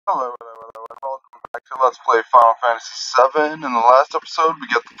Hello, and welcome back to Let's Play Final Fantasy VII. In the last episode, we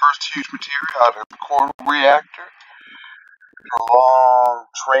got the first huge materia out of the core reactor. A long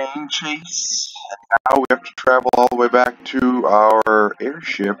train chase, and now we have to travel all the way back to our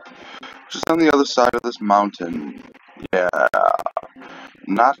airship, which is on the other side of this mountain. Yeah,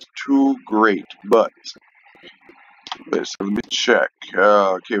 not too great, but wait, so let me check.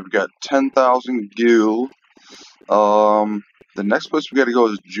 Okay, we got 10,000 gil. The next place we gotta go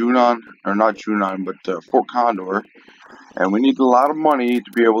is Junon, or not Junon, but Fort Condor. And we need a lot of money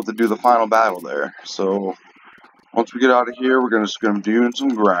to be able to do the final battle there. So, once we get out of here, we're just gonna be doing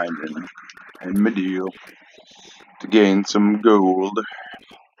some grinding and Medeal to gain some gold.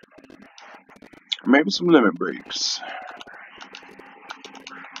 Or maybe some limit breaks.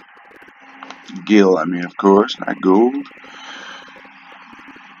 Gil, I mean, of course, not gold.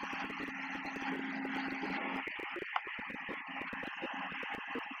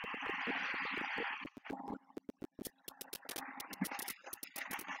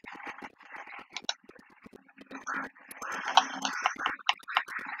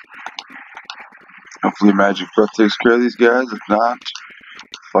 Hopefully Magic Breath takes care of these guys. If not,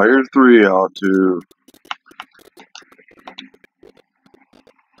 Fire 3 out too.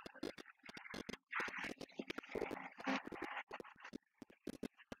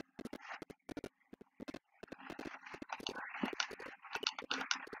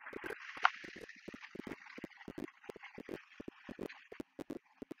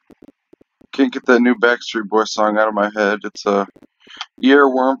 Can't get that new Backstreet Boys song out of my head. It's a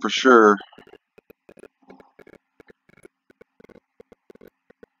earworm for sure.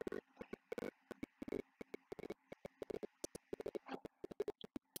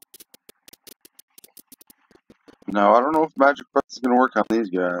 Now, I don't know if Magic Breath is going to work on these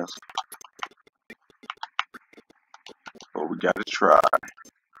guys. But we gotta try.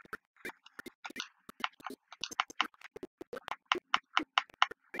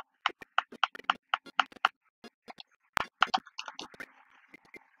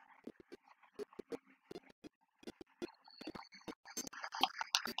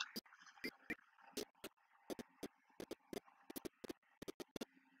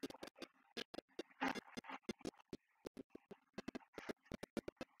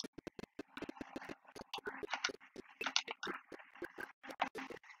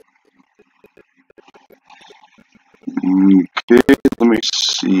 Okay, let me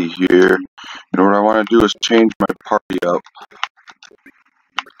see here. You know what I want to do is change my party up.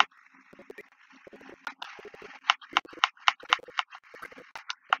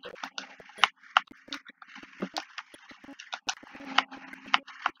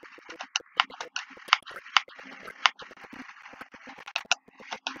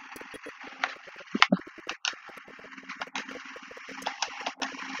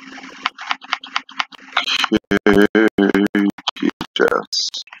 Okay,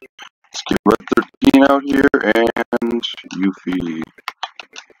 let's get Red 13 out here and Yuffie.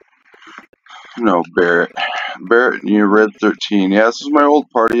 No, Barrett. Barrett, you're Red 13. Yeah, this is my old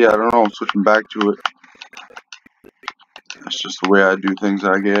party. I don't know, I'm switching back to it. That's just the way I do things,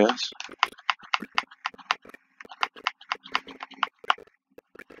 I guess.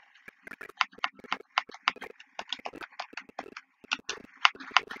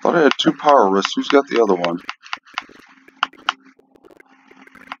 Thought I had 2 power wrists. Who's got the other one?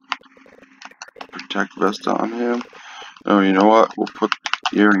 Protect vest on him. Oh, you know what? We'll put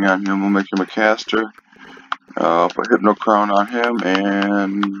earring on him. We'll make him a caster. Put Hypno Crown on him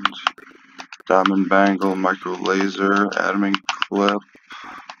and Diamond Bangle, Micro Laser, Adamant Clip.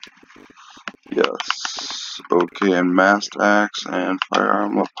 Yes. Okay, and Mast Axe and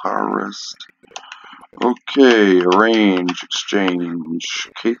Firearm with Power Wrist. Okay, Range Exchange.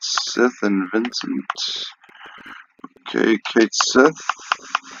 Kate Sith and Vincent. Okay, Kate Sith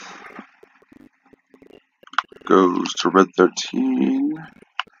goes to Red 13.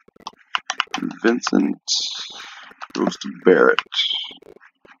 And Vincent goes to Barrett.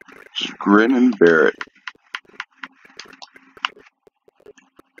 Grin and Barrett.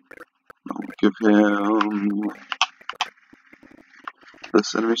 I'll give him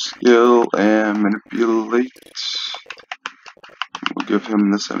this enemy skill and manipulate. We'll give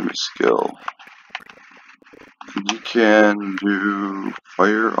him this enemy skill. He can do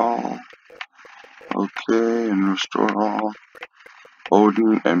fire all. Okay, and restore all.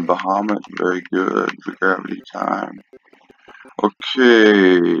 Odin and Bahamut, very good for gravity time.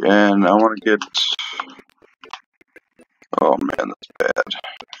 Okay, and I want to get. Oh man, that's bad.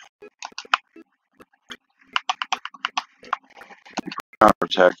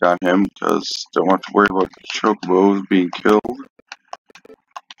 Counterattack on him because don't want to worry about the chocobos being killed.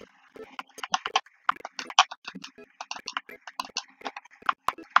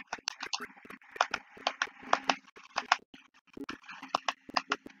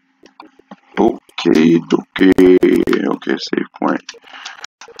 Okay, save point.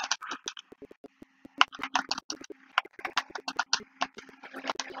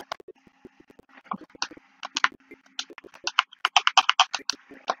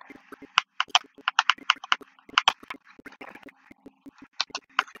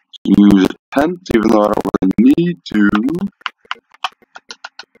 Use a tent, even though I don't really need to.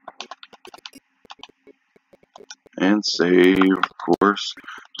 And save, of course,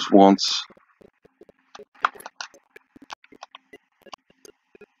 just once.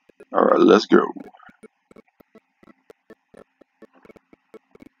 Alright, let's go.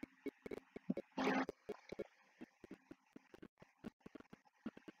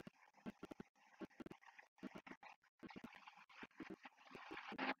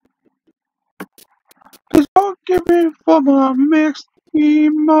 Please forgive me for my mixed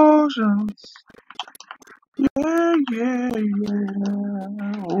emotions. Yeah.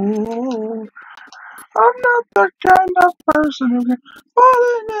 Oh, I'm not the kind of person who can fall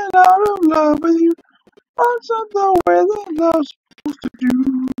in and out of love with you. I'm not the way that love's supposed to do.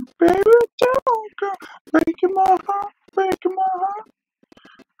 Baby, don't go breaking my heart, breaking my heart.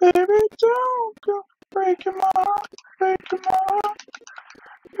 Baby, don't go breaking my heart, breaking my heart.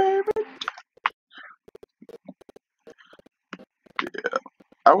 Baby.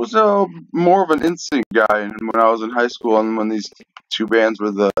 I was more of an instinct guy when I was in high school, and when these two bands were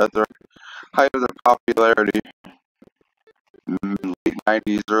at their height of their popularity, late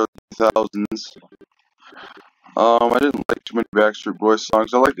 90s, early 2000s. I didn't like too many Backstreet Boys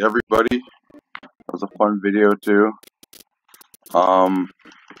songs. I liked Everybody. It was a fun video too.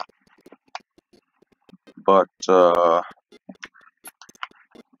 But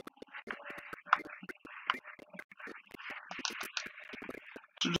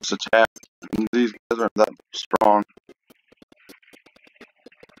just a tad. These guys aren't that strong.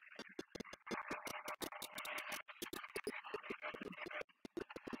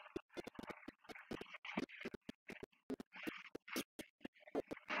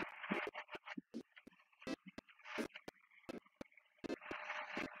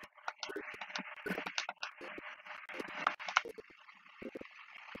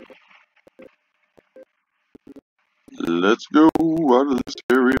 Let's go out of this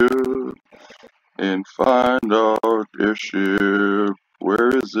area and find our airship. Where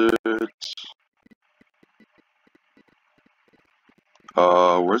is it?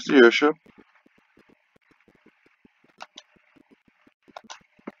 Where's the airship?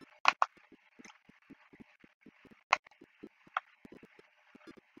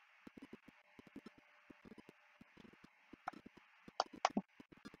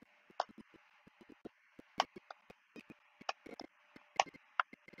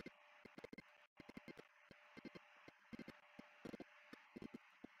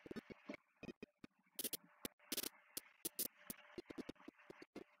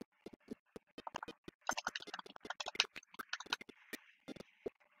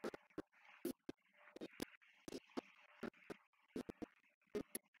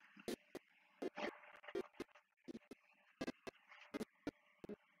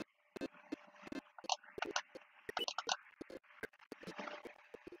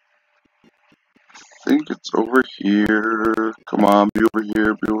 I think it's over here. Come on, be over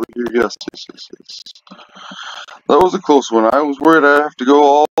here, be over here. Yes. That was a close one. I was worried I'd have to go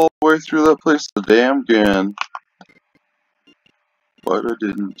all the way through that place the damn again. But I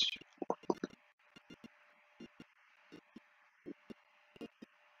didn't.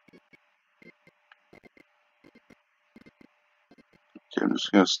 Okay, I'm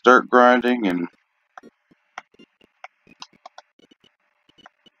just gonna start grinding and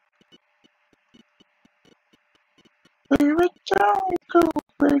baby, don't go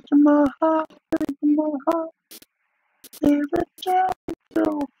breaking my heart, breaking my heart. Baby, don't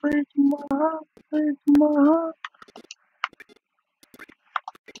go breaking my heart, breaking my heart.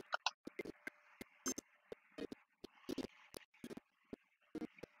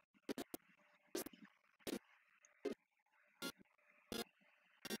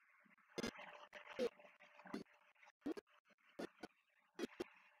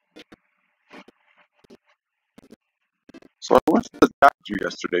 So I went to the doctor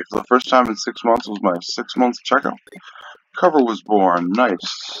yesterday for the first time in 6 months. It was my 6 month checkup. Cover was born,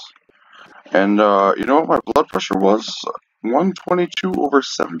 nice. And you know what my blood pressure was?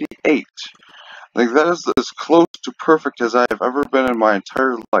 122/78. I think that is as close to perfect as I have ever been in my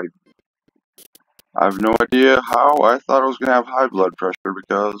entire life. I have no idea how. I thought I was gonna have high blood pressure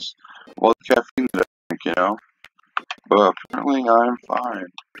because of all the caffeine that I drink, you know. But apparently I'm fine.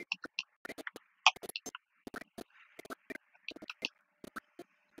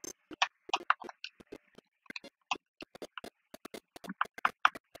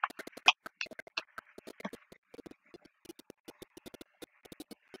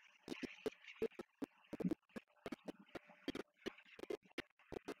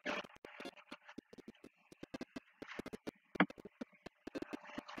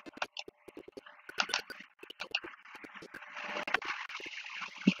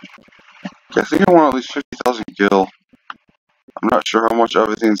 I think I want at least 50,000 gil. I'm not sure how much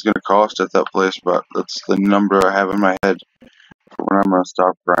everything's gonna cost at that place, but that's the number I have in my head for when I'm gonna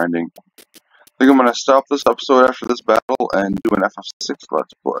stop grinding. I think I'm gonna stop this episode after this battle and do an FF6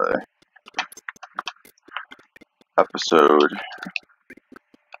 Let's Play episode.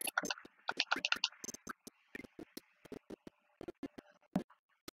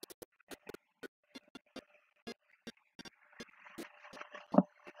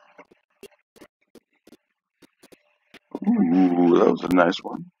 Ooh, that was a nice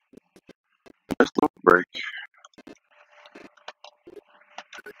one. Nice little break.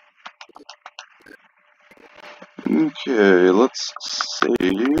 Okay, let's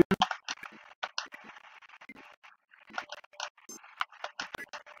save.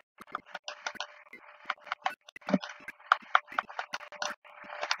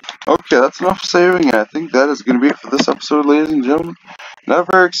 Okay, that's enough saving. I think that is going to be it for this episode, ladies and gentlemen. Not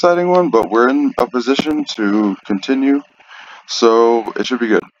a very exciting one, but we're in a position to continue, so it should be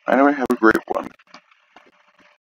good. Anyway, have a great one.